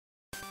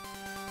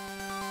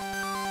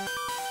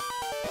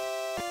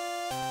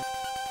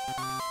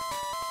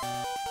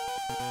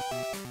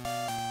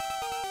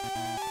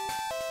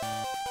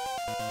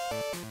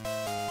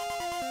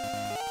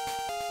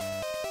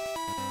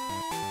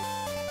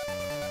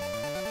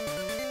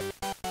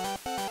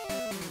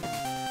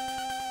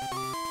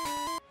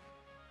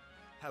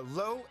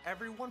Hello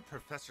everyone,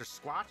 Professor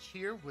Squatch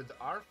here with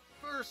our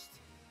first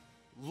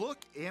look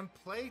and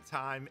play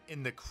time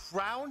in the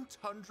Crown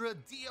Tundra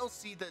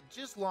DLC that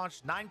just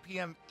launched 9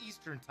 p.m.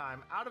 Eastern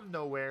time out of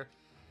nowhere.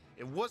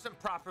 It wasn't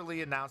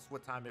properly announced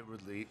what time it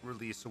would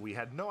release, so we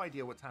had no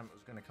idea what time it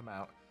was going to come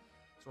out.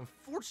 So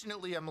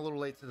unfortunately, I'm a little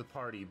late to the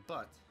party,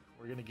 but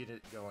we're going to get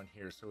it going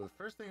here. So the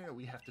first thing that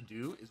we have to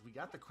do is we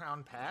got the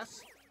Crown Pass,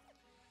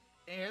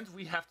 and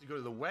we have to go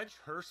to the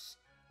Wedgehurst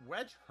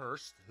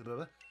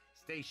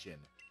Station,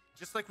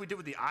 just like we did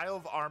with the Isle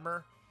of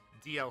Armor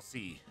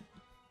DLC.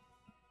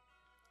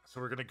 So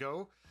we're going to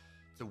go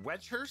to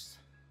Wedgehurst,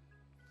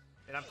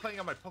 and I'm playing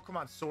on my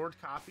Pokemon Sword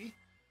copy.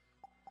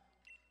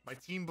 My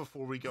team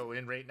before we go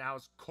in right now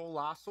is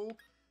Colossal,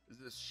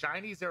 the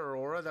Shiny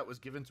Zeraora that was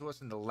given to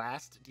us in the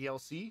last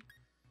DLC,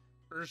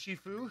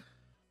 Urshifu,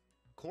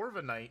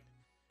 Corviknight,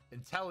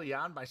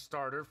 Inteleon, my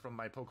starter from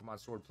my Pokemon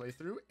Sword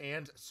playthrough,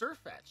 and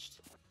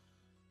Sirfetch'd.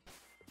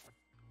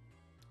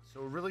 So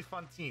a really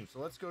fun team.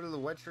 So let's go to the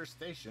Wedgehurst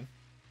Station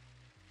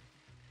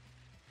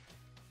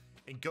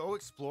and go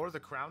explore the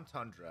Crown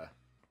Tundra.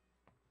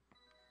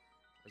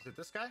 Is it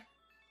this guy?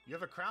 You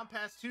have a Crown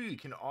Pass too. You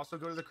can also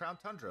go to the Crown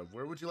Tundra.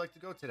 Where would you like to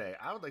go today?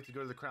 I would like to go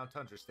to the Crown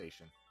Tundra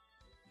Station.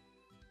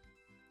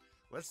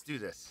 Let's do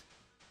this.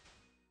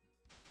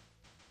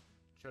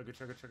 Chugga,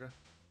 chugga, chugga.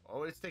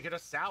 Oh, it's taking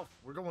us south.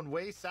 We're going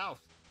way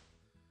south.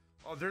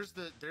 Oh, there's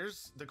the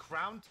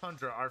Crown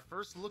Tundra. Our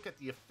first look at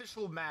the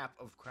official map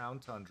of Crown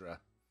Tundra.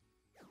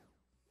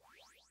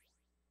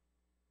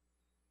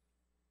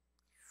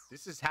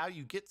 This is how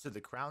you get to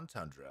the Crown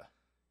Tundra.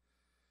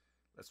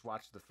 Let's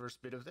watch the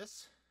first bit of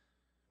this.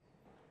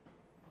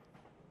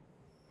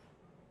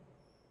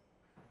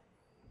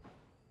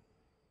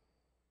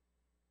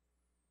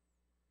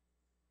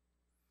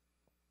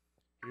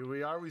 Here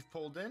we are, we've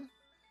pulled in.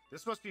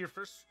 This must be your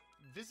first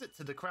visit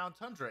to the Crown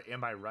Tundra,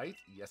 am I right?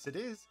 Yes, it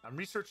is. I'm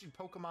researching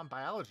Pokemon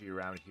biology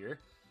around here.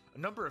 A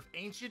number of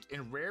ancient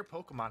and rare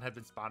Pokemon have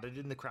been spotted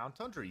in the Crown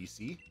Tundra, you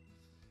see.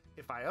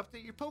 If I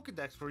update your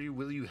Pokedex for you,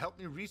 will you help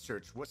me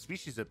research what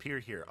species appear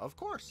here? Of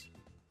course.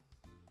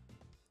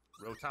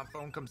 Rotom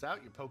phone comes out,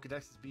 your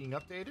Pokedex is being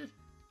updated.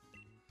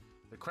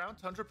 The Crown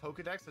Tundra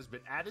Pokedex has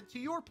been added to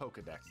your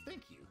Pokedex.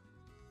 Thank you.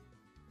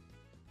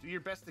 Do your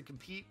best to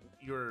complete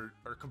your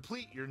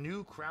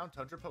new Crown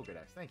Tundra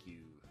Pokedex. Thank you.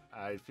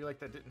 I feel like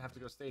that didn't have to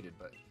go stated,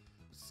 but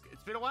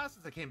it's been a while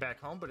since I came back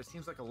home, but it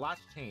seems like a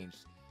lot's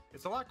changed.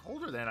 It's a lot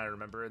colder than I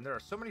remember, and there are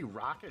so many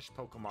rockish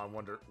Pokemon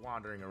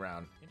wandering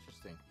around.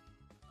 Interesting.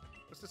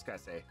 What's this guy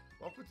say?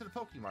 Welcome to the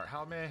Pokemart.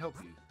 How may I help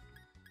you?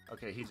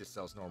 Okay, he just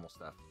sells normal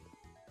stuff.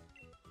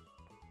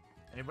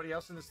 Anybody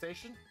else in the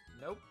station?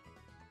 Nope.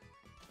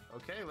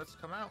 Okay, let's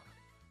come out.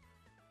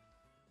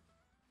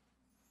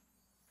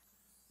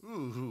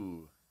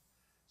 Ooh,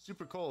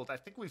 super cold. I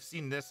think we've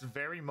seen this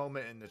very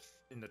moment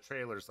in the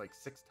trailers like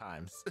 6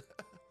 times.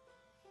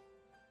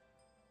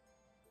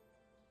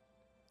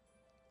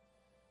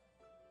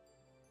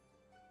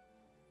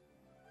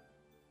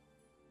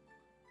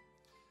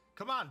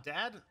 Come on,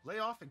 Dad, lay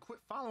off and quit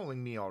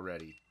following me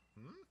already.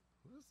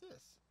 Who is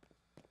this?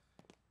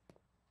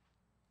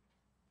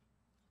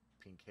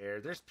 Pink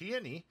hair. There's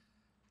Peony.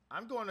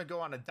 I'm going to go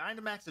on a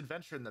Dynamax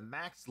adventure in the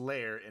Max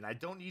Lair, and I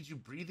don't need you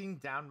breathing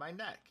down my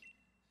neck.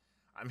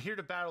 I'm here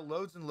to battle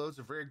loads and loads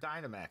of rare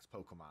Dynamax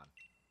Pokemon.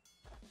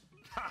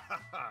 Ha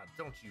ha ha,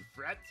 don't you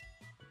fret.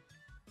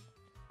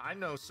 I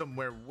know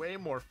somewhere way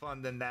more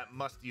fun than that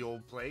musty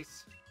old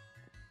place.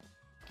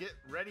 Get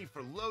ready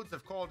for loads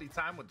of quality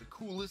time with the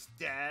coolest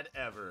dad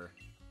ever.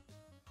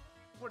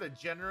 What a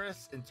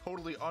generous and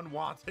totally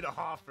unwanted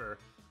offer.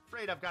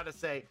 Afraid I've got to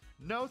say,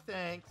 no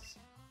thanks.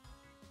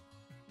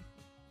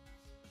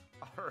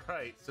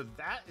 Alright, so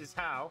that is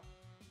how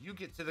you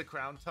get to the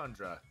Crown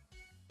Tundra.